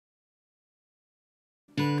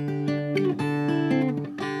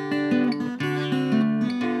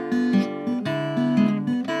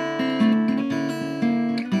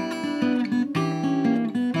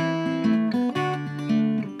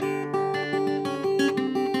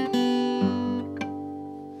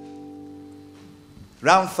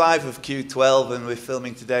Round 5 of Q12, and we're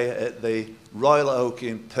filming today at the Royal Oak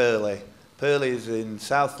in Purley. Purley is in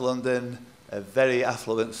South London, a very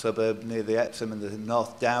affluent suburb near the Epsom and the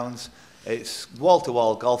North Downs. It's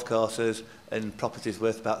wall-to-wall golf courses and properties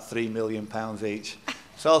worth about £3 million each.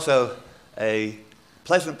 It's also a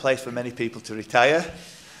pleasant place for many people to retire,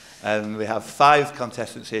 and we have 5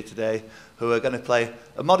 contestants here today who are going to play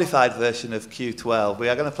a modified version of Q12. We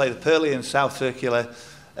are going to play the Purley and South Circular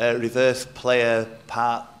reverse player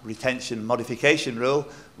part retention modification rule,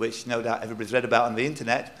 which no doubt everybody's read about on the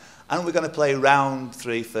internet. And we're going to play round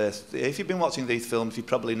 3 first. If you've been watching these films, you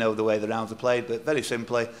probably know the way the rounds are played, but very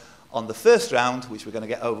simply, on the first round, which we're going to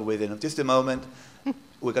get over with in just a moment,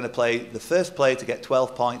 we're going to play the first player to get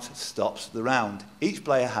 12 points stops the round. Each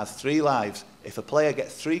player has 3 lives. If a player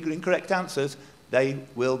gets 3 incorrect answers, they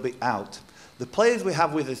will be out. The players we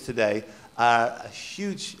have with us today are a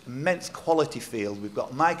huge, immense quality field. We've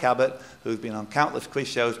got Mike Abbott, who's been on countless quiz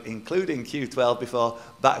shows, including Q12 before,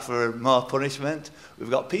 back for more punishment. We've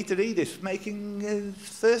got Peter Edis making his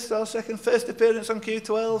first appearance on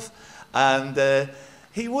Q12. And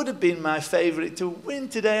he would have been my favourite to win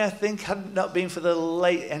today, I think, had it not been for the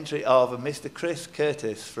late entry of Mr. Chris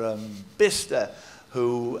Curtis from Bicester,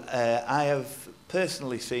 who I have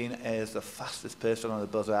personally seen as the fastest person on the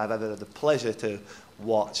buzzer I've ever had the pleasure to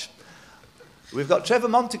watch. We've got Trevor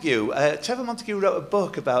Montague. Trevor Montague wrote a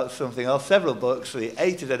book about something, or several books, the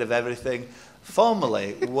A to Z of everything,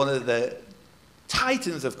 formerly one of the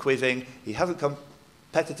titans of quizzing. He hasn't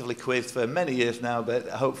competitively quizzed for many years now, but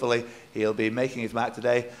hopefully he'll be making his mark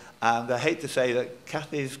today. And I hate to say that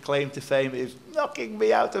Kathy's claim to fame is knocking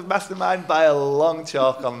me out of Mastermind by a long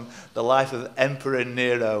chalk on the life of Emperor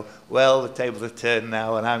Nero. Well, the tables have turned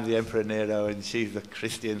now, and I'm the Emperor Nero, and she's the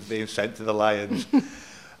Christians being sent to the lions.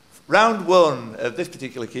 Round 1 of this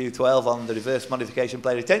particular Q12 on the reverse modification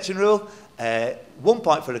player retention rule. 1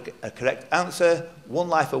 point for a correct answer, 1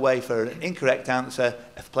 life away for an incorrect answer.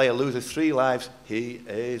 If a player loses 3 lives, he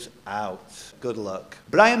is out. Good luck.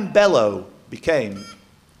 Brian Bellow became...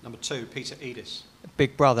 Number 2, Peter Edis.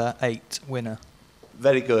 Big Brother 8 winner.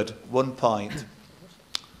 Very good. 1 point.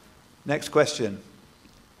 Next question.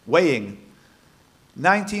 Weighing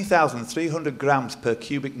 19,300 grams per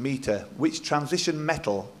cubic metre, which transition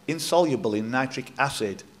metal insoluble in nitric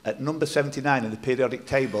acid at number 79 in the periodic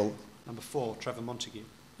table? Number 4, Trevor Montague.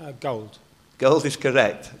 Gold. Gold is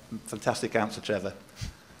correct. Fantastic answer, Trevor.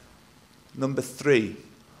 Number 3.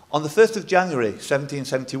 On the 1st of January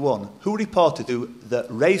 1771, who reported to the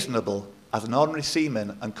Reasonable as an ordinary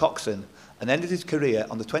seaman and coxswain and ended his career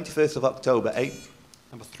on the 21st of October 8...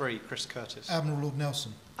 Number 3, Chris Curtis. Admiral Lord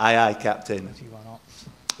Nelson. Aye, aye, Captain.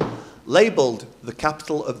 Labelled the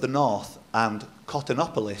capital of the North and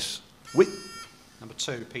Cottonopolis. Number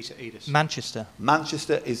 2, Peter Edis. Manchester.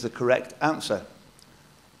 Manchester is the correct answer.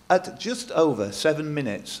 At just over 7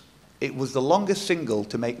 minutes, it was the longest single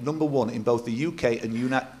to make number 1 in both the UK and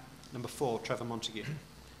United... Number 4, Trevor Montague.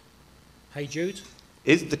 Hey Jude.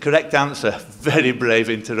 Is the correct answer. Very brave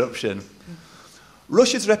interruption.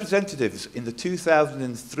 Russia's representatives in the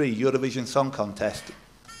 2003 Eurovision Song Contest.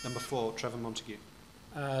 Number 4, Trevor Montague.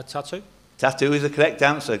 Tattoo. Tattoo is the correct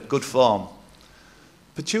answer. Good form.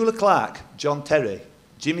 Petula Clark, John Terry,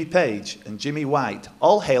 Jimmy Page and Jimmy White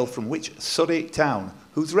all hail from which Surrey town,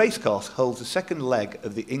 whose racecourse holds the second leg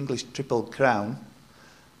of the English Triple Crown,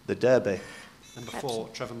 the Derby? Number 4,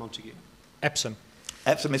 Trevor Montague. Epsom.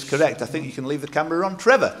 Epsom is correct. I think you can leave the camera on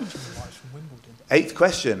Trevor. 8th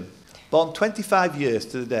question. Born 25 years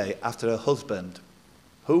to the day after her husband.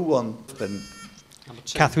 Who won? Number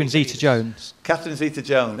 2, Catherine Peter Edis. Zeta-Jones. Catherine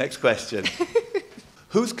Zeta-Jones. Next question.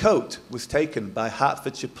 Whose coat was taken by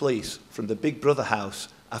Hertfordshire police from the Big Brother house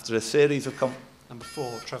after a series of... Number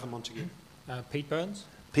 4, Trevor Montague. Pete Burns.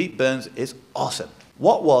 Pete Burns is awesome.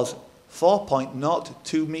 What was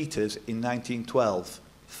 4.02 metres in 1912,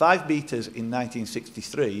 5 metres in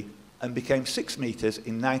 1963, and became 6 metres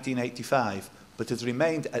in 1985, but has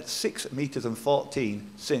remained at 6 metres and 14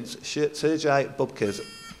 since Sergei Bubka's...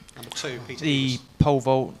 Number 2, Peter The Edis. pole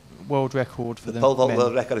vault world record for the pole vault men.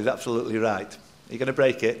 world record is absolutely right. Are you going to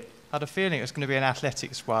break it? I had a feeling it was going to be an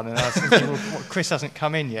athletics one, and I was thinking, well, Chris hasn't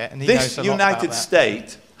come in yet, and he knows This a lot about United that.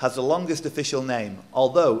 State has the longest official name,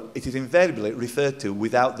 although it is invariably referred to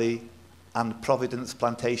without the and Providence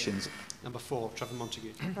plantations. Number 4, Trevor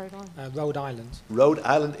Montague. Rhode Island. Rhode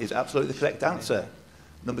Island is absolutely the correct answer.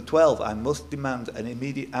 Number 12, I must demand an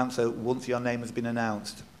immediate answer once your name has been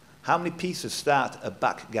announced. How many pieces start a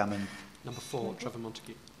backgammon? Number 4, Trevor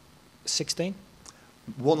Montague. 16.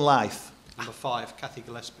 1 life. Number 5, Kathy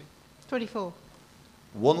Gillespie. 24.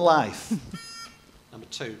 1 life. Number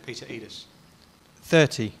 2, Peter Edis.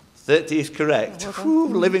 30. 30 is correct. Whew,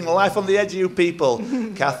 living life on the edge, you people.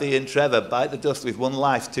 Kathy and Trevor bite the dust with 1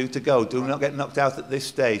 life, 2 to go. Do not get knocked out at this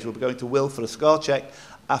stage. We'll be going to Will for a score check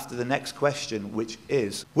after the next question, which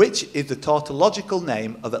is the tautological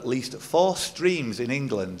name of at least 4 streams in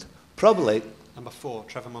England? Probably. Number 4,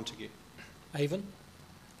 Trevor Montague. Avon.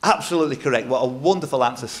 Absolutely correct. What a wonderful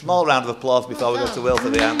answer. Small round of applause before we go to Will for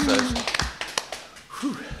the answers.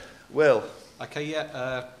 Whew. Will. Okay,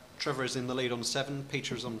 yeah. Trevor is in the lead on 7,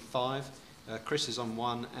 Peter is on 5, Chris is on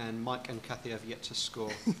 1, and Mike and Kathy have yet to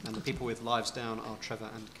score. And the people with lives down are Trevor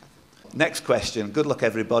and Kathy. Next question. Good luck,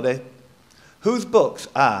 everybody. Whose books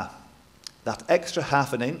are That Extra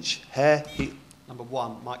Half an Inch, Hair... Number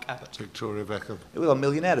 1, Mike Abbott. Victoria Beckham. It was on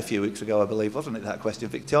Millionaire a few weeks ago, I believe, wasn't it, that question?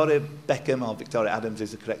 Victoria Beckham or Victoria Adams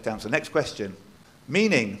is the correct answer. Next question.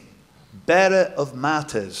 Meaning, bearer of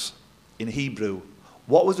martyrs in Hebrew.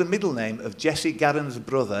 What was the middle name of Jesse Garen's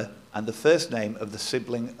brother and the first name of the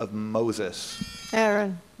sibling of Moses?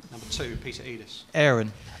 Aaron. Number 2, Peter Edis.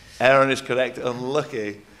 Aaron. Aaron is correct.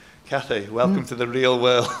 Unlucky. Kathy, welcome to the real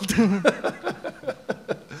world.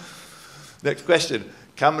 Next question.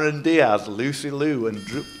 Cameron Diaz, Lucy Liu and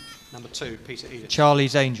Drew... Number 2, Peter Edis.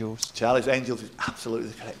 Charlie's Angels. Charlie's Angels is absolutely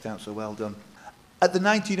the correct answer. Well done. At the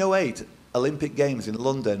 1908 Olympic Games in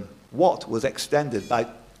London, what was extended by...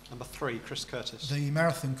 Number 3, Chris Curtis. The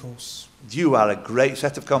marathon course. You are a great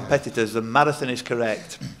set of competitors. The marathon is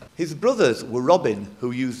correct. His brothers were Robin,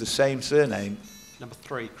 who used the same surname. Number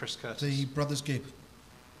 3, Chris Curtis. The Brothers Gibb.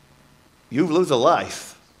 You lose a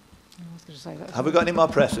life. I was going to say that. Have we got any more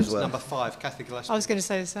press as well? Number 5, Kathy Gillespie. I was going to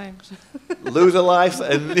say the same. Lose a life,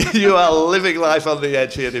 and you are living life on the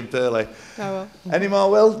edge here in Purley. Oh well. Any more,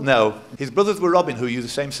 Will? No. His brothers were Robin, who used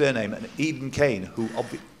the same surname, and Eden Kane, who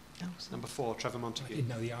Number 4, Trevor I Montague. didn't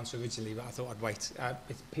know the answer originally, but I thought I'd wait.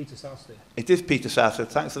 It's Peter Sarsfield. It is Peter Sasser.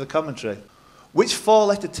 Thanks for the commentary. Which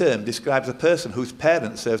 4-letter term describes a person whose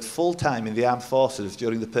parents served full-time in the armed forces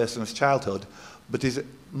during the person's childhood, but is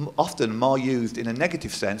often more used in a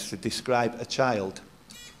negative sense to describe a child?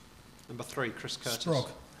 Number 3, Chris Curtis. Sprog.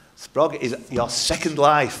 Sprog is your second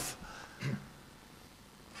life.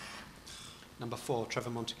 Number 4, Trevor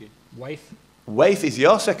Montague. Waif. Waif is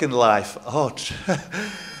your second life. Oh,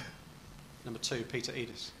 Number 2, Peter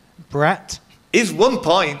Edis. Brat. is 1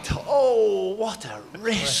 point. Oh, what a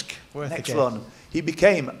risk. Worth a Next guess. one. He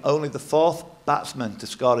became only the 4th batsman to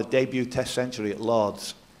score a debut Test century at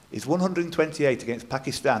Lord's. His 128 against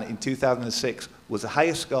Pakistan in 2006 was the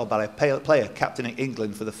highest score by a player captaining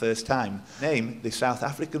England for the first time. Name the South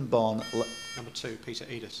African-born... Number 2, Peter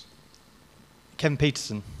Edis. Kevin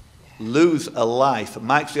Peterson. Lose a life.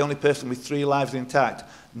 Mike's the only person with 3 lives intact.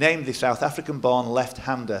 Name the South African-born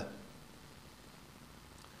left-hander.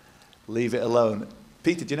 Leave it alone.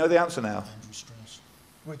 Peter, do you know the answer now? Andrew Strauss.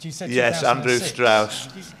 What you said? Yes, Andrew 2006.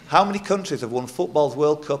 Strauss. How many countries have won football's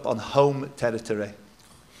World Cup on home territory?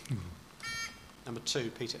 Number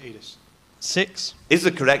 2, Peter Edis. 6. Is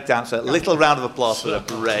the correct answer. Little round of applause for a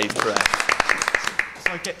brave press.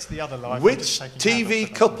 So I get to the other line. I'm Which just taking hand TV off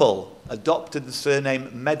the couple adopted the surname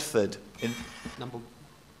Medford? In Number,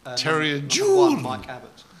 Terry and number June. 1, Mike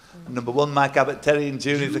Abbott. number 1, Mike Abbott, Terry and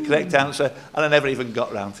June is the correct answer, and I never even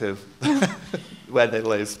got round to where they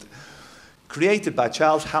lived. Created by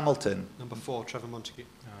Charles Hamilton. Number 4, Trevor Montague.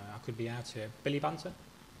 I could be out here. Billy Bunter.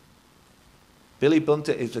 Billy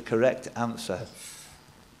Bunter is the correct answer.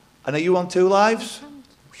 And are you on 2 lives?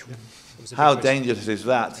 It was a big How risk. dangerous is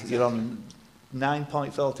that? You're on 9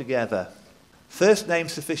 points altogether. First name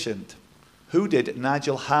sufficient. Who did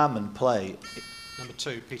Nigel Harman play? Number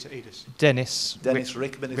 2, Peter Edis. Dennis. Dennis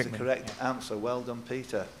Rickman is the Rickman, correct answer. Well done,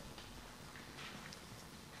 Peter.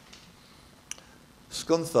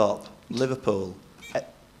 Scunthorpe, Liverpool.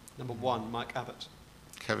 Number 1, Mike Abbott.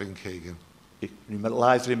 Kevin Keegan.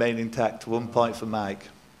 Lives remain intact. 1 point for Mike.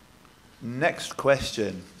 Next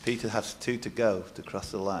question. Peter has 2 to go to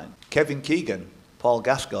cross the line. Kevin Keegan, Paul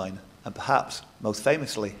Gascoigne, and perhaps most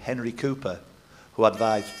famously Henry Cooper, who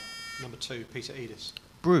advised. Number 2, Peter Edis.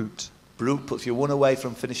 Brute. Brute puts you 1 away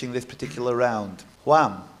from finishing this particular round.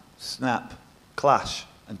 Wham, Snap, Clash,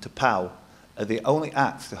 and Tapow are the only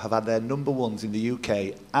acts to have had their number 1s in the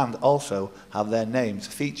UK and also have their names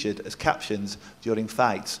featured as captions during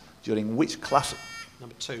fights. During which classic?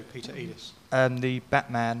 Number 2, Peter Edis. The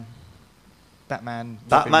Batman. Batman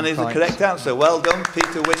Is the fight. correct answer. Well done.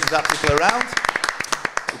 Peter wins that particular round.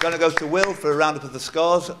 We're going to go to Will for a roundup of the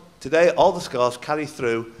scores. Today, all the scores carry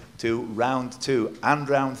through to round 2 and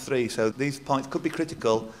round 3. So these points could be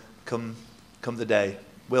critical come the day.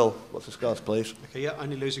 Will, what's the scores, please? Okay, yeah,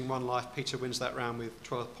 only losing 1 life. Peter wins that round with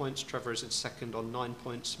 12 points. Trevor is in second on 9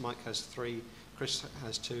 points. Mike has 3. Chris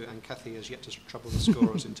has 2, and Kathy has yet to trouble the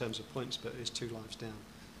scorers in terms of points, but is 2 lives down.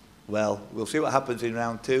 Well, we'll see what happens in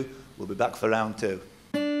round 2. We'll be back for round 2.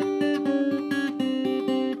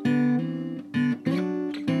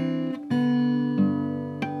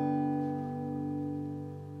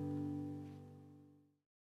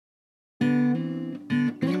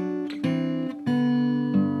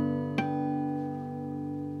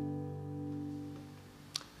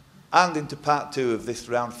 And into part 2 of this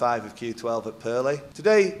round 5 of Q12 at Purley.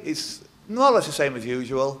 Today it's more or less the same as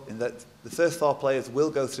usual in that the first 4 players will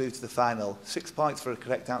go through to the final. 6 points for a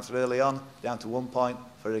correct answer early on, down to 1 point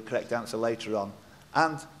for a correct answer later on.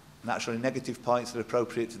 And naturally negative points that are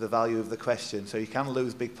appropriate to the value of the question, so you can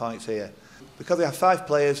lose big points here. Because we have 5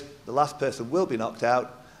 players, the last person will be knocked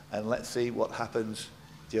out, and let's see what happens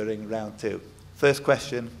during round 2. First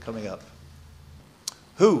question coming up.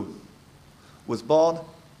 Who was born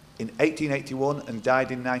in 1881 and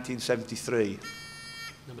died in 1973?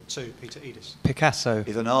 Number 2, Peter Edis. Picasso.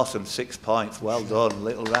 Is an awesome 6 points. Well done.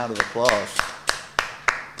 Little round of applause.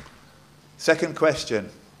 Second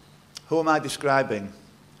question. Who am I describing?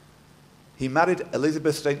 He married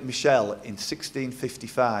Elizabeth St. Michel in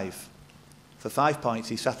 1655. For 5 points,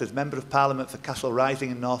 he sat as Member of Parliament for Castle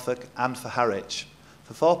Rising in Norfolk and for Harwich.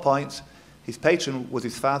 For 4 points, his patron was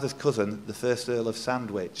his father's cousin, the 1st Earl of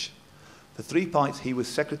Sandwich. For 3 points, he was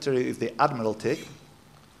Secretary of the Admiralty.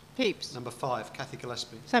 Pepys. Number 5, Kathy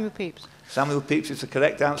Gillespie. Samuel Pepys. Samuel Pepys is the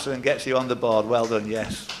correct answer and gets you on the board. Well done,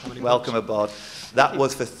 yes. How many Welcome points? aboard. That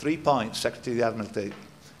was for 3 points, Secretary of the Admiralty.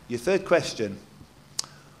 Your third question.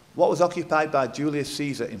 What was occupied by Julius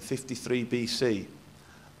Caesar in 53 BC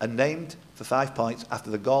and named for 5 points after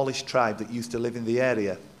the Gaulish tribe that used to live in the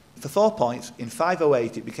area? For 4 points, in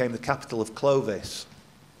 508 it became the capital of Clovis.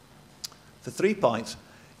 For 3 points,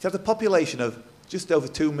 it had a population of just over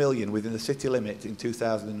 2 million within the city limit in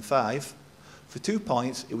 2005. For 2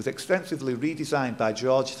 points, it was extensively redesigned by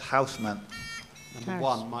George Houseman. Number Paris.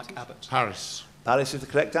 1, Mike Abbott. Paris. Paris is the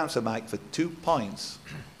correct answer, Mike, for 2 points.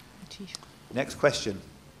 Next question.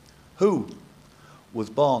 Who was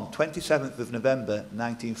born 27th of November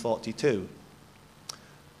 1942?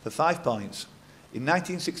 For 5 points. In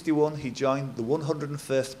 1961, he joined the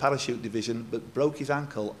 101st Parachute Division but broke his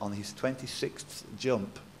ankle on his 26th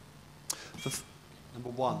jump. Number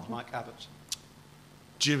 1, Mike Abbott.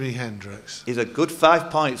 Jimi Hendrix. Is a good 5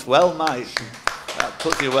 points. Well, Mike. That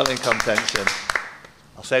puts you well in contention.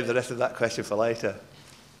 I'll save the rest of that question for later.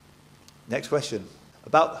 Next question.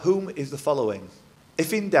 About whom is the following?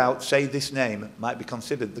 If in doubt, say this name might be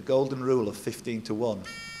considered the golden rule of 15 to 1.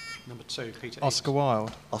 Number 2, Peter Edis. Oscar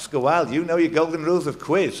Wilde. Oscar Wilde, you know your golden rules of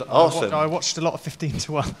quiz. Awesome. I watched a lot of 15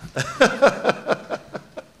 to 1. That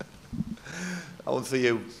one's for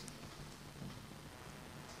you.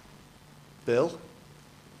 Bill?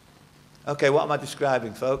 Okay, what am I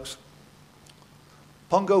describing, folks?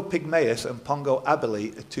 Pongo pygmaeus and Pongo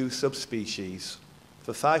abeli are 2 subspecies.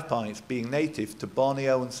 For 5 points, being native to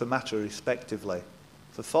Borneo and Sumatra, respectively.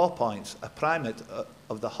 For 4 points, a primate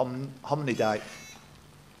of the hominidae.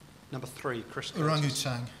 Number 3, Chris Curtis.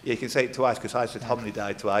 Orangutan. Yeah, you can say it twice because I said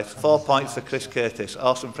hominidae twice. 4 points for Chris Curtis.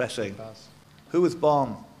 Awesome pressing. Who was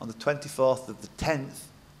born on the 24th of the 10th,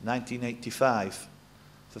 1985?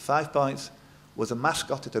 For 5 points, was a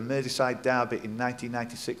mascot at a Merseyside derby in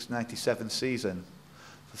 1996-97 season.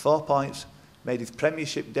 For 4 points, made his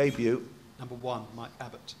Premiership debut. Number 1, Mike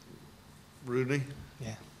Abbott. Rooney.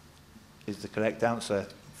 Yeah. Is the correct answer.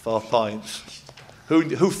 4 points.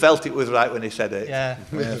 Who felt it was right when he said it? Yeah.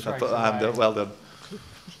 Yes, I put my hand up. Well done.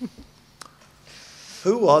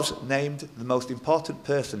 Who was named the most important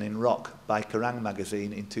person in rock by Kerrang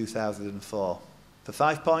magazine in 2004? For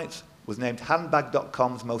 5 points, was named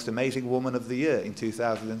Handbag.com's most amazing woman of the year in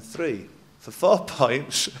 2003. For 4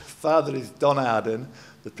 points, father is Don Arden,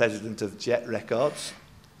 the president of Jet Records.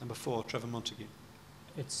 Number 4, Trevor Montague.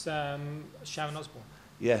 It's Sharon Osbourne.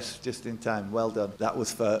 Yes, just in time. Well done. That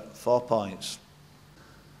was for 4 points.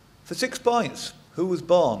 For 6 points, who was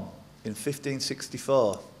born in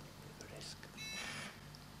 1564?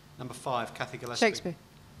 Number 5, Kathy Gillespie. Shakespeare.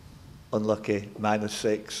 Unlucky,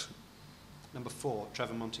 -6. Number 4,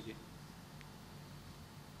 Trevor Montague.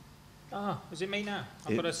 Is it me now?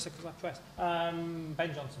 I've got a 6 of that press.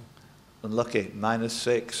 Ben Johnson. Unlucky,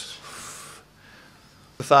 -6.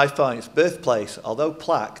 For 5 points, birthplace, although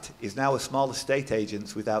plaqued, is now a small estate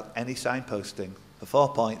agents without any signposting. For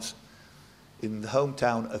 4 points, in the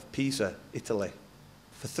hometown of Pisa, Italy.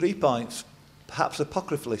 For 3 points, perhaps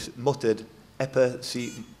apocryphally muttered Eper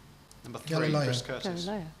si... Number 3, Galileo. Chris Curtis.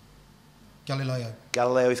 Galileo.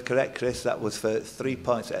 Galileo is correct, Chris. That was for 3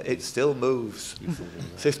 points. It still moves.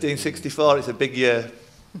 1564, it's a big year.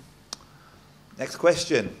 Next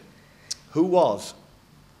question. Who was,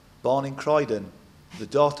 born in Croydon, the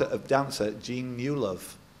daughter of dancer Jean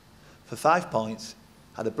Newlove? For 5 points,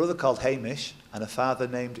 had a brother called Hamish and a father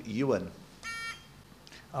named Ewan.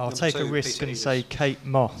 I'll Number take a 2, risk Peter and Edis. say Kate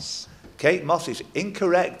Moss. Kate Moss is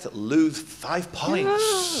incorrect. Lose 5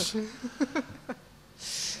 points.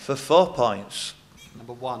 For 4 points.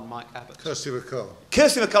 Number 1, Mike Abbott. Kirsty McCall.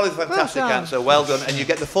 Kirsty McCall is a fantastic done. answer. Well done. And you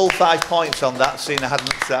get the full 5 points on that, seeing I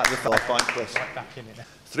hadn't started the 4-point quiz. Right back in it.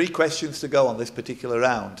 3 questions to go on this particular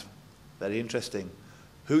round. Very interesting.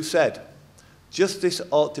 Who said, justice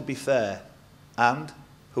ought to be fair, and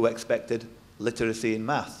who expected literacy in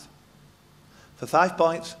math? For 5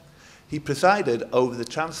 points, he presided over the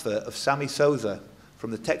transfer of Sammy Sosa from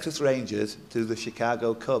the Texas Rangers to the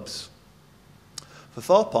Chicago Cubs. For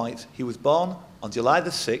 4 points, he was born on July the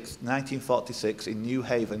 6th, 1946 in New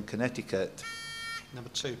Haven, Connecticut. Number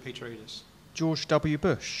 2, Peter Edis. George W.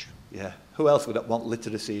 Bush. Yeah, who else would want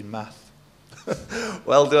literacy in math?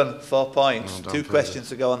 Well done, 4 points. Well done, 2 Peter. questions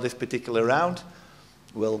to go on this particular round.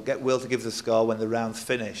 We'll get Will to give the score when the round's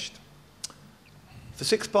finished. For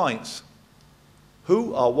 6 points,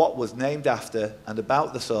 who or what was named after and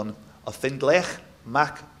about the son of Findlech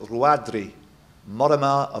mac Ruadri,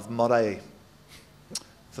 Mortimer of Moray?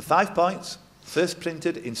 For 5 points, first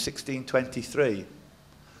printed in 1623.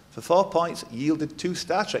 For 4 points, yielded 2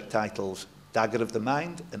 Star Trek titles, Dagger of the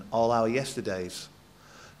Mind and All Our Yesterdays.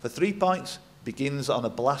 For 3 points, begins on a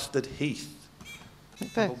blasted heath.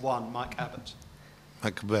 Number 1, Mike Abbott.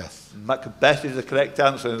 Macbeth. Macbeth is the correct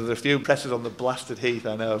answer. There's a few presses on the blasted heath,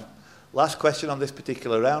 I know. Last question on this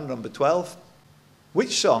particular round, number 12.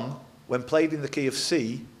 Which song, when played in the key of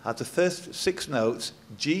C, had the first 6 notes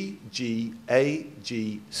G, G, A,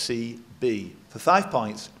 G, C, B? For 5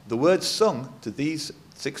 points, the words sung to these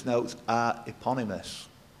 6 notes are eponymous.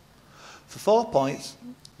 For 4 points,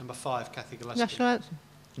 Number 5, Kathy Gillespie. National anthem.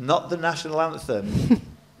 not the national anthem.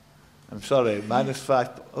 I'm sorry,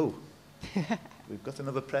 -5. Oh, we've got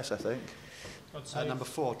another press, I think. God save, Number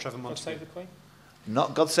 4, Trevor God Montague. save the Queen.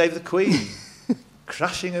 Not God Save the Queen.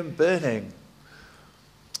 Crashing and Burning.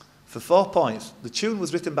 For 4 points, the tune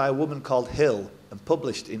was written by a woman called Hill and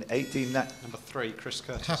published in 1890. Number 3, Chris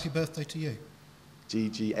Curtis. Happy birthday to you. G,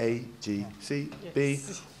 G, A, G, C, B.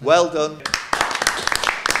 Well done.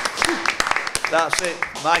 That's it.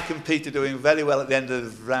 Mike and Peter doing very well at the end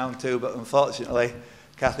of round 2, but unfortunately,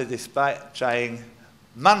 Kathy, despite trying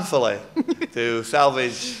manfully to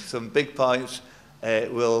salvage some big points,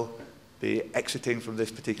 will be exiting from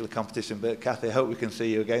this particular competition. But Kathy, I hope we can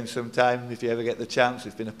see you again sometime if you ever get the chance.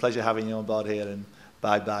 It's been a pleasure having you on board here, and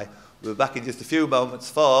bye-bye. We'll be back in just a few moments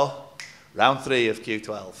for round 3 of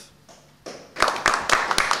Q12.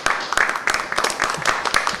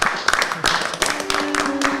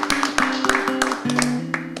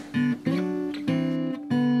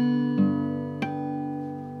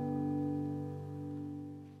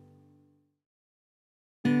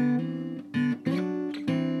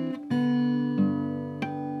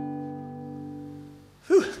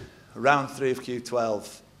 Round 3 of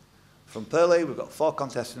Q12. From Purley, we've got 4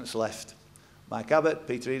 contestants left. Mike Abbott,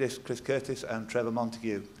 Peter Edis, Chris Curtis and Trevor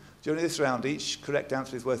Montague. During this round, each correct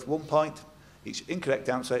answer is worth 1 point. Each incorrect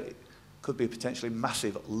answer could be potentially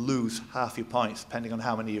massive, lose half your points, depending on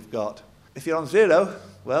how many you've got. If you're on 0,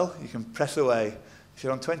 well, you can press away. If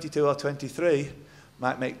you're on 22 or 23,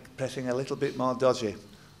 might make pressing a little bit more dodgy.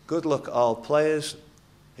 Good luck, all players.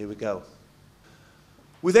 Here we go.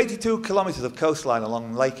 With 82 kilometres of coastline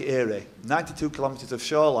along Lake Erie, 92 kilometres of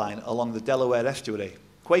shoreline along the Delaware estuary,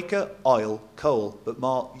 Quaker, oil, coal, but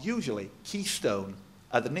more usually Keystone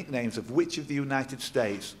are the nicknames of which of the United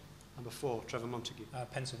States? Number 4, Trevor Montague.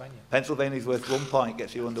 Pennsylvania. Pennsylvania's worth 1 point,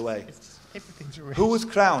 gets you underway. Everything's a risk. Who was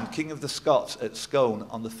crowned King of the Scots at Scone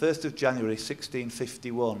on the 1st of January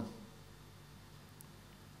 1651?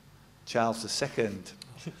 Charles II.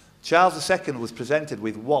 Charles II was presented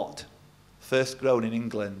with what? First grown in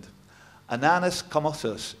England. Ananas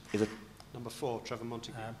commotus is a... Number 4, Trevor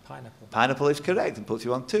Montague. Pineapple. Pineapple is correct and puts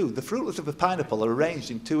you on 2. The fruitlets of a pineapple are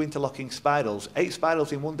arranged in 2 interlocking spirals, 8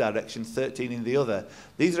 spirals in one direction, 13 in the other.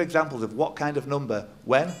 These are examples of what kind of number?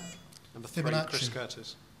 When? Number 3, Fibonacci. Chris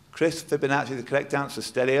Curtis. Chris, Fibonacci is the correct answer.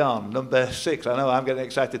 Steady on. Number 6. I know, I'm getting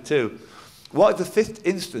excited too. What is the 5th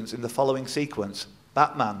instance in the following sequence?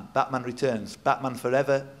 Batman, Batman Returns, Batman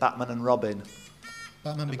Forever, Batman and Robin.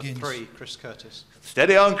 Batman Number Begins. 3, Chris Curtis.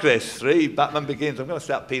 Steady on, Chris. 3, Batman Begins. I'm going to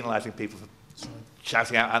start penalising people for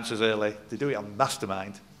shouting out answers early. They do it on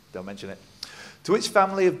Mastermind. Don't mention it. To which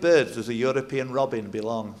family of birds does a European robin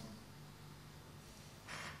belong?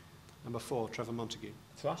 Number 4, Trevor Montague.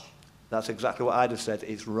 Thrush. That's exactly what I'd have said.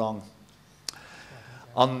 It's wrong.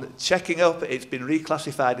 On checking up, it's been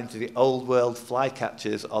reclassified into the Old World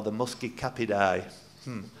flycatchers or the Muscicapidae.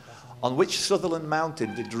 On which Sutherland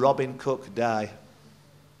mountain did Robin Cook die?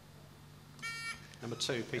 Number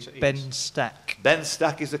 2, Peter Edis. Ben Stack. Ben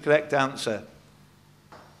Stack is the correct answer.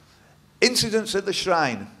 Incidents at the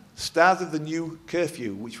Shrine, Stars of the New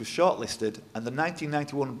Curfew, which was shortlisted, and the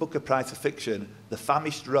 1991 Booker Prize for Fiction, The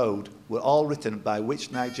Famished Road, were all written by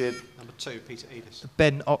which Nigerian? Number 2, Peter Edis.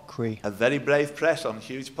 Ben Ockery. A very brave press on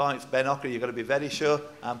huge points. Ben Ockery, you've got to be very sure,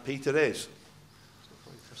 and Peter is.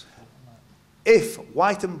 If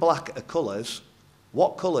white and black are colours,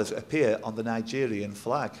 what colours appear on the Nigerian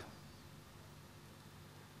flag?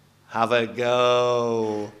 Have a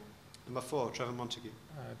go. Number 4, Trevor Montague.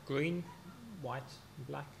 Green, white, and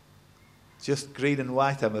black. Just green and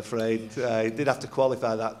white, I'm afraid. I did have to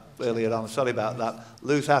qualify that earlier on. Sorry about that.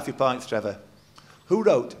 Lose half your points, Trevor. Who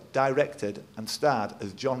wrote, directed, and starred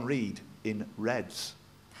as John Reed in Reds?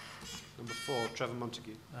 Number 4, Trevor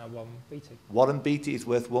Montague. Warren Beatty. Warren Beatty is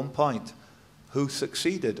worth 1 point. Who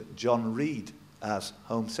succeeded John Reed as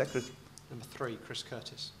Home Secretary? Number 3, Chris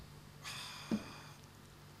Curtis.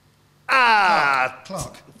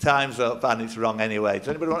 Clark. Time's up, and it's wrong anyway. Does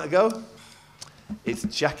anybody want to go? It's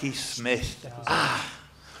Jackie Smith.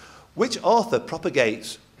 Which author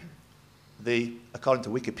propagates according to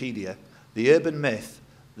Wikipedia, the urban myth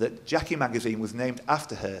that Jackie magazine was named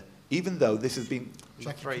after her, even though this has been...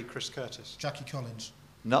 Number 3, Chris Curtis. Jackie Collins.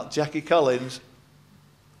 Not Jackie Collins.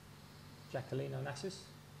 Jacqueline Onassis.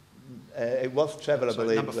 It was Trevor, I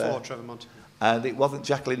believe. Number 4, Trevor Montague. And it wasn't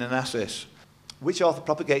Jacqueline Onassis. Which author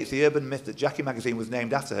propagates the urban myth that Jackie magazine was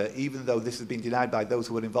named after her, even though this has been denied by those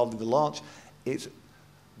who were involved in the launch? It's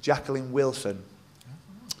Jacqueline Wilson.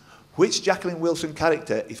 Which Jacqueline Wilson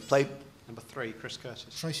character is played... Number 3, Chris Curtis.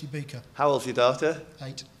 Tracy Beaker. How old's your daughter?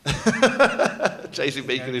 8. Tracy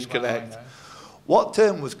Beaker is correct. What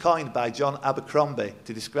term was coined by John Abercrombie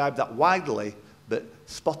to describe that widely but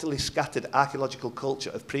spottily scattered archaeological culture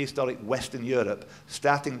of prehistoric Western Europe,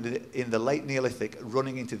 starting in the late Neolithic,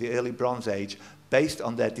 running into the early Bronze Age, based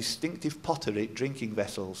on their distinctive pottery drinking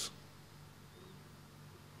vessels?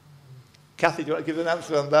 Kathy, do you want to give an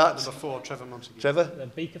answer on that? Number 4, Trevor Montague. Trevor? The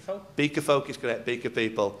Beaker folk. Beaker folk is correct, Beaker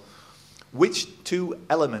people. Which 2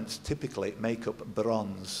 elements typically make up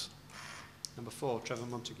bronze? Number 4, Trevor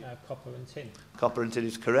Montague. Copper and tin. Copper and tin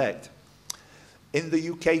is correct. In the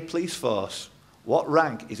UK police force, what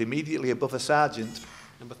rank is immediately above a sergeant,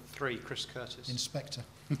 Number 3, Chris Curtis. Inspector.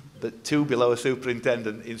 but 2 below a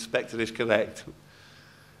superintendent? Inspector is correct.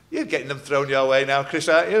 You're getting them thrown your way now, Chris,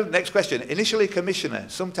 aren't you? Next question. Initially commissioner,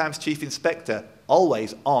 sometimes chief inspector,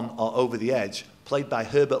 always on or over the edge, played by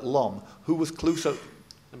Herbert Lom, who was Clouseau...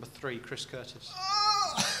 Number 3, Chris Curtis.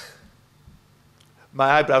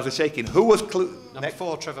 My eyebrows are shaking. Who was Number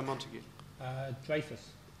 4, Trevor Montague. Dreyfus.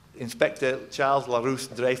 Inspector Charles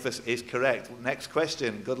LaRousse Dreyfus is correct. Next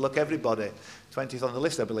question. Good luck, everybody. 20th on the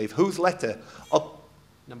list, I believe. Whose letter?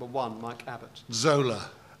 Number 1, Mike Abbott. Zola.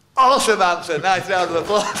 Awesome answer. Nice round of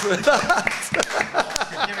applause for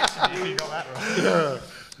that. Give it to me if you got that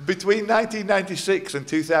right. Between 1996 and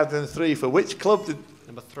 2003, for which club did...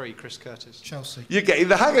 Number 3, Chris Curtis. Chelsea. You're getting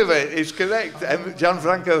the hang of it. It's correct.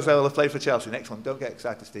 Gianfranco Zola played for Chelsea. Next one. Don't get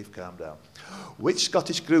excited, Steve. Calm down. Which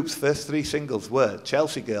Scottish group's first 3 singles were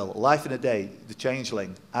Chelsea Girl, Life in a Day, The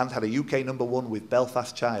Changeling, and had a UK number 1 with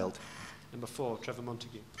Belfast Child? Number 4, Trevor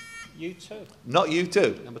Montague. U2. Not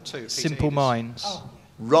U2. Number 2, Peter Simple Edis. Minds. Oh,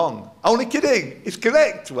 Wrong. Only kidding. It's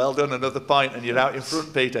correct. Well done. Another point, and you're out in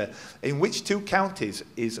front, Peter. In which 2 counties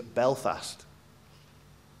is Belfast?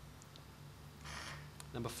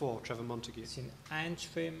 Number 4, Trevor Montague. it's in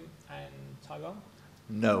Antrim and Tyrone.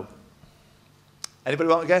 No. Anybody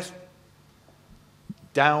want to guess?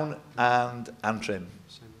 Down and Antrim.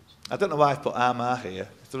 Same answer. I don't know why I've put Armagh here.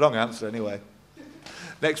 It's the wrong answer anyway.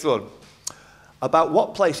 Next one. About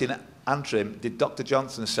what place in Antrim did Dr.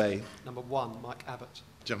 Johnson say? Number 1, Mike Abbott.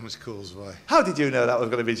 Giants Causeway. How did you know that was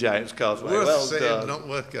going to be Giants Causeway? Worth Well seeing, done. not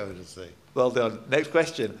worth going to see. Well done. Next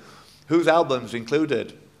question. Whose albums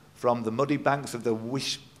included From the Muddy Banks of the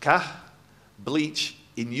Wishkah, Bleach,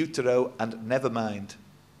 In Utero, and Nevermind?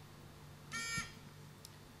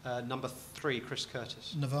 Number 3, Chris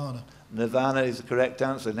Curtis. Nirvana. Nirvana is the correct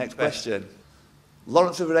answer. Next question.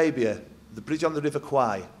 Lawrence of Arabia, The Bridge on the River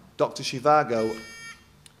Kwai, Dr. Zhivago.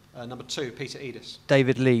 Number 2, Peter Edis.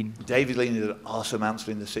 David Lean. David Lean is an awesome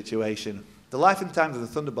answer in the situation. The Life and Times of the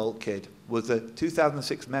Thunderbolt Kid was the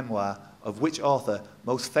 2006 memoir of which author,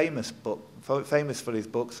 most famous for his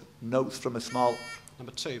books, Notes from a Small...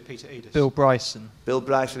 Number 2, Peter Edis. Bill Bryson. Bill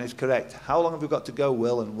Bryson is correct. How long have we got to go,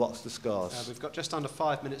 Will, and what's the scores? We've got just under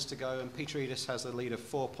 5 minutes to go, and Peter Edis has the lead of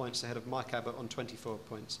 4 points ahead of Mike Abbott on 24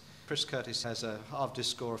 points. Chris Curtis has halved his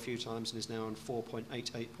score a few times and is now on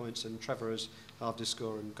 4.88 points, and Trevor has halved his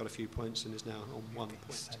score and got a few points and is now on 1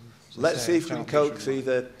 point. So Let's see if we can coax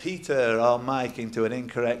either Peter or Mike into an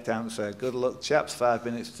incorrect answer. Good luck, chaps. 5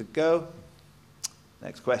 minutes to go.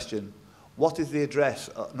 Next question. What is the address,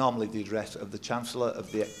 normally the address, of the Chancellor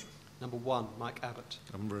of the... Number 1, Mike Abbott.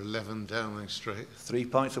 Number 11, Downing Street. 3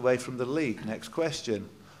 points away from the lead. Next question.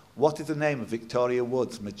 What is the name of Victoria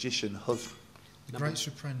Wood's magician husband? The Great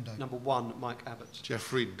Surprendo. Number 1, Mike Abbott.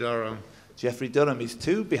 Jeffrey Durham. Jeffrey Durham is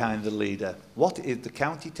 2 behind the leader. What is the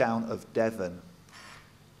county town of Devon?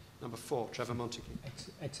 Number 4, Trevor Montague.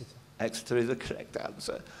 Exeter. Exeter is the correct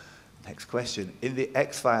answer. Next question. In the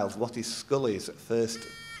X-Files, what is Scully's first...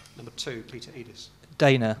 Number 2, Peter Edis.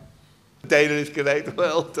 Dana. Dana is correct.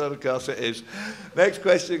 Well done, of course it is. Next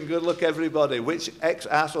question. Good luck, everybody. Which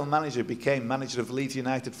ex-Arsenal manager became manager of Leeds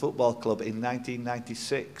United Football Club in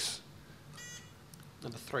 1996?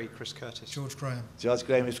 Number 3, Chris Curtis. George Graham. George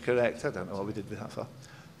Graham is correct. I don't know what we did with that for.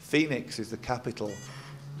 Phoenix is the capital.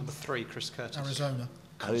 Number 3, Chris Curtis. Arizona.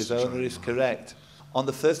 Arizona is correct. On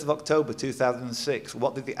the 1st of October 2006,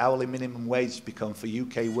 what did the hourly minimum wage become for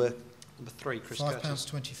UK work? Number 3, Chris Curtis.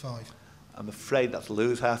 £5.25. I'm afraid that's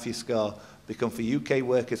lose half your score. Become for UK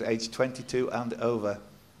workers aged 22 and over.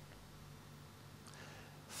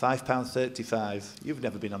 £5.35. You've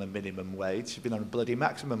never been on a minimum wage. You've been on a bloody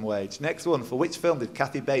maximum wage. Next one. For which film did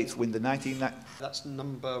Kathy Bates win the 1990... That's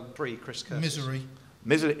number 3, Chris Curtis. Misery.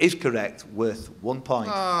 Misery is correct, worth 1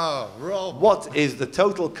 point. Oh, Rob. What is the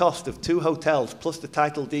total cost of 2 hotels plus the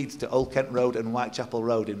title deeds to Old Kent Road and Whitechapel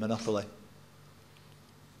Road in Monopoly?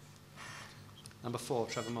 Number 4,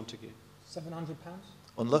 Trevor Montague. £700.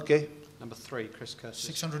 Unlucky. Number 3, Chris Curtis.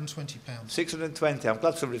 £620. 620. I'm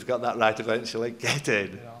glad somebody's got that right eventually. Get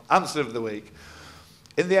in. Answer of the week.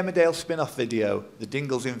 In the Emmerdale spin-off video, The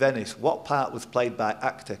Dingles in Venice, what part was played by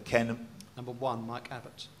actor Ken... Number 1, Mike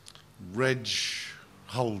Abbott. Reg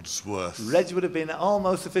Holdsworth. Reg would have been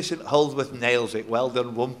almost sufficient. Holdsworth nails it. Well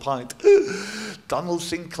done, 1 point. Donald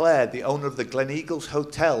Sinclair, the owner of the Glen Eagles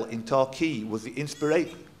Hotel in Torquay, was the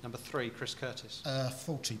inspiration... Number 3, Chris Curtis.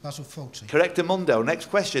 Fawlty. Basil Fawlty. Correctamundo. Next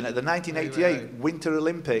question. At the 1988 Hey. Winter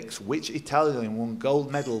Olympics, which Italian won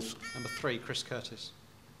gold medals? Number 3, Chris Curtis.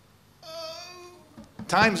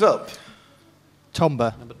 Time's up.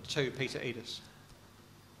 Tomba. Number 2, Peter Edis.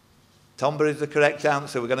 Tomba is the correct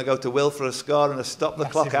answer. We're going to go to Will for a score and a stop the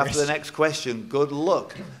clock after the next question. Good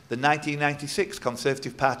luck. The 1996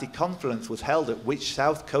 Conservative Party conference was held at which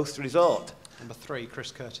South Coast resort? Number 3,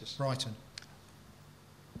 Chris Curtis. Brighton.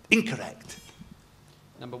 Incorrect.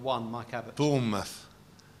 Number 1, Mike Abbott. Bournemouth.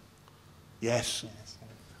 Yes.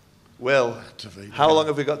 Will, how long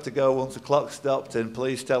have we got to go once the clock stopped? And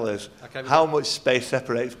please tell us how much space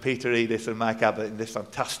separates Peter Edis and Mike Abbott in this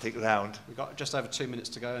fantastic round. We've got just over 2 minutes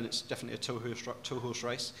to go, and it's definitely a two-horse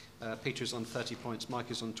race. Peter is on 30 points,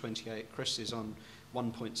 Mike is on 28, Chris is on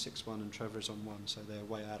 1.61, and Trevor is on 1, so they're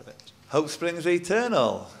way out of it. Hope springs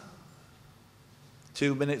eternal.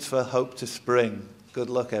 2 minutes for hope to spring. Good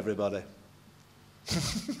luck, everybody.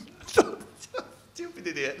 Stupid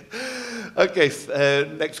idiot. Okay,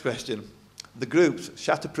 next question. The groups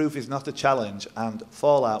Shatterproof is Not a Challenge and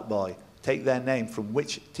Fallout Boy take their name from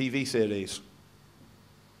which TV series?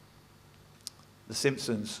 The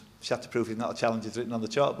Simpsons. Shatterproof is Not a Challenge is written on the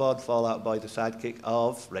chalkboard. Fallout Boy, the sidekick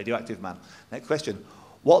of Radioactive Man. Next question.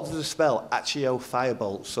 What does the spell Accio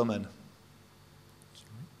Firebolt summon?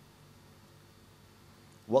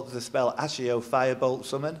 What does the spell Accio Firebolt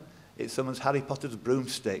summon? It summons Harry Potter's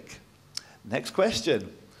broomstick. Next question.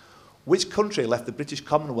 Which country left the British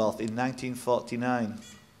Commonwealth in 1949?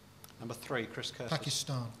 Number 3, Chris Curtis.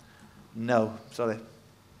 Pakistan. No, sorry.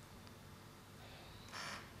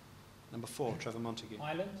 Number 4, Trevor Montague.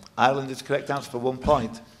 Ireland. Ireland is the correct answer for 1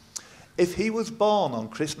 point. If he was born on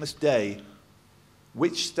Christmas Day,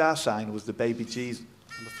 which star sign was the baby Jesus?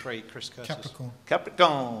 Number 3, Chris Curtis. Capricorn.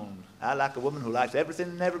 Capricorn. I like a woman who likes everything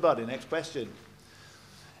and everybody. Next question.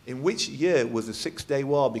 In which year was the Six-Day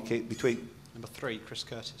War between... Number 3, Chris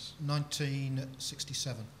Curtis.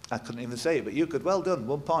 1967. I couldn't even say it, but you could. Well done,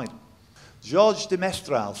 1 point. Georges de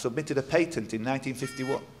Mestral submitted a patent in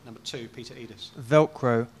 1951. Number 2, Peter Edis.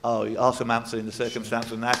 Velcro. Oh, awesome answer in the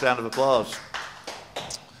circumstances. Nice round of applause.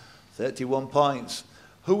 31 points.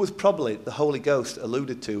 Who was probably the Holy Ghost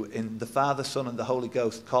alluded to in The Father, Son and the Holy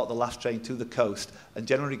Ghost Caught the Last Train to the Coast and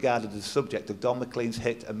generally regarded as the subject of Don McLean's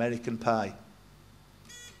hit American Pie?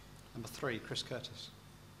 Number 3, Chris Curtis.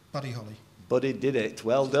 Buddy Holly. Buddy did it.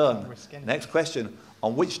 Well done. Next question.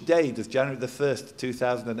 On which day does January the 1st,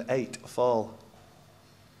 2008 fall?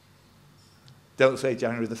 Don't say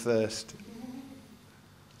January the 1st.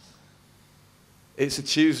 It's a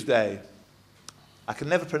Tuesday. I can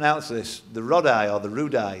never pronounce this. The Rodai or the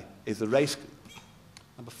Rudai is the race.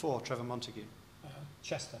 Number 4, Trevor Montague.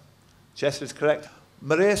 Chester. Chester is correct.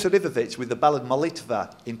 Maria Sarivovic with the ballad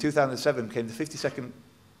Molitva in 2007 came the 52nd.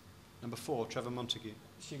 Number 4, Trevor Montague.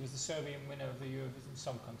 She was the Serbian winner of the Eurovision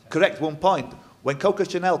Song Contest. Correct, 1 point. When Coco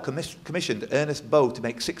Chanel commissioned Ernest Beau to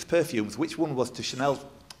make 6 perfumes, which one was to Chanel's?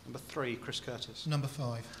 Number 3, Chris Curtis. Number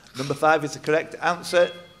 5. Number 5 is the correct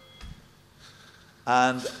answer.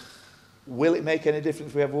 And will it make any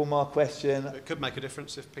difference? We have one more question. It could make a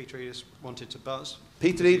difference if Peter Edis wanted to buzz.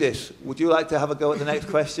 Peter Edis, would you like to have a go at the next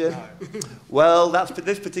question? No. Well, that's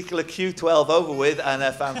this particular Q12 over with, and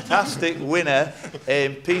a fantastic winner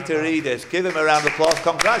in Peter Edis. Give him a round of applause.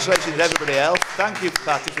 Congratulations, everybody else. Thank you for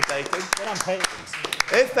participating.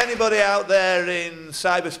 If anybody out there in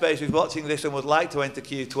cyberspace is watching this and would like to enter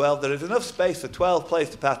Q12, there is enough space for 12 players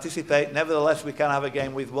to participate. Nevertheless, we can have a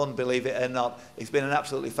game with 1, believe it or not. It's been an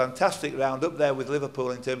absolutely fantastic round up there with Liverpool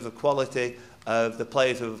in terms of quality of the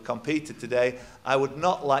players who have competed today. I would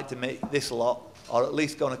not like to make this lot, or at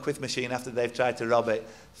least go on a quiz machine after they've tried to rob it.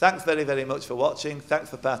 Thanks very, very much for watching. Thanks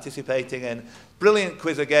for participating, and brilliant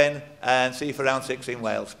quiz again, and see you for round 6 in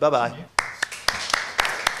Wales. Bye-bye.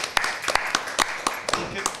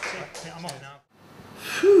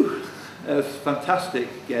 Phew, that was a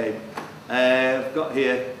fantastic game. I've got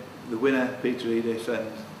here the winner, Peter Edis, and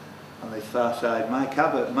on the far side, Mike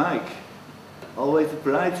Abbott. Mike, always a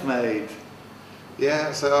bridesmaid.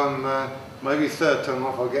 Yeah, so I'm maybe third time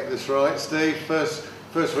off I'll get this right, Steve. First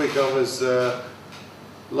week I was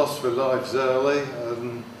lost for lives early,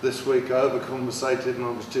 and this week I overcompensated and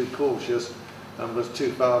I was too cautious and was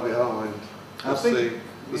too far behind. I think,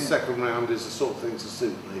 the second round is the sort of thing to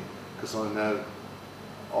suit me, because I know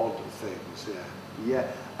odd things, Yeah,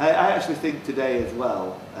 I actually think today as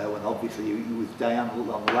well, when obviously you with Diane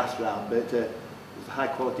on the last round, but it was a high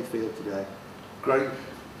quality field today. Great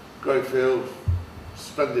field,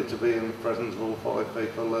 splendid to be in the presence of all 5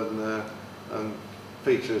 people, and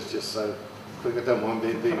Peter is just so quick. I don't mind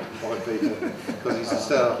being beaten by Peter because he's a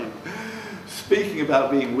star. Speaking about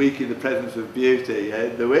being weak in the presence of beauty,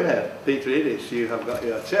 the winner, Peter Edis, you have got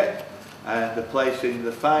your cheque and the place in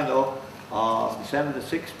the final on December the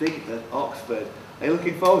 16th at Oxford. Are you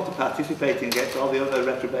looking forward to participating against all the other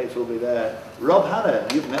reprobates will be there? Rob Hanna,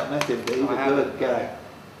 you've not met him, but he's a good guy.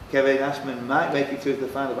 Kevin Ashman might make it through to the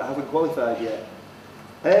final, but hasn't qualified yet.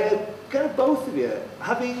 Kind of both of you,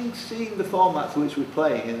 having seen the formats which we're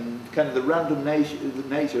playing and kind of the random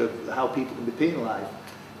nature of how people can be penalised,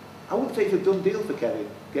 I wouldn't say it's a done deal for Kevin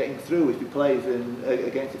getting through if he plays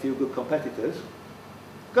against a few good competitors.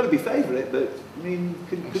 Got to be favourite, but I mean,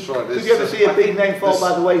 could you ever see a big name fall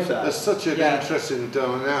by the wayside? There's such an interesting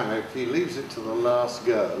dynamic. He leaves it to the last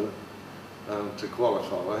go to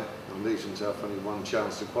qualify, and leaves himself only 1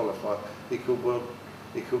 chance to qualify. He could well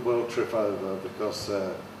trip over because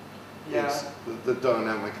the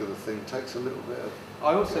dynamic of the thing takes a little bit of.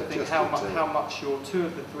 I also think how much your 2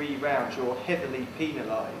 of the 3 rounds you're heavily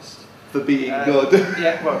penalised. For being good.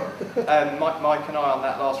 Yeah, well, Mike and I on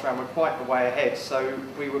that last round were quite a way ahead, so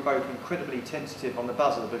we were both incredibly tentative on the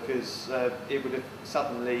buzzer because it would have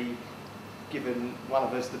suddenly given one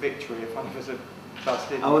of us the victory if one of us had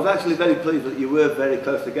buzzed in. I was actually very pleased that you were very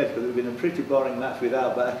close together because it would have been a pretty boring match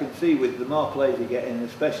without, but I can see with the more players you get in,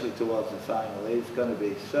 especially towards the final, it's going to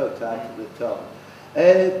be so tight at the top.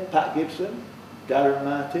 Pat Gibson, Darren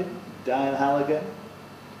Martin, Diane Halligan.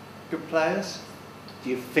 Good players. Do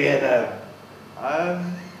you fear them? I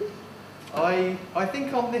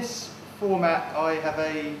think on this format I have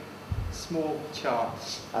a small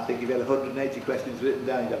chance. I think if you had 180 questions written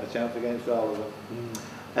down, you'd have a chance against all of them.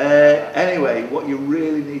 Anyway, what you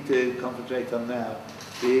really need to concentrate on now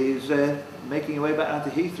is making your way back down to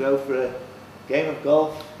Heathrow for a game of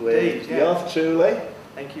golf with yours truly.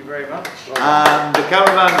 Thank you very much. And the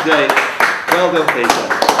cameraman Dave. Well done,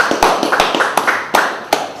 Peter.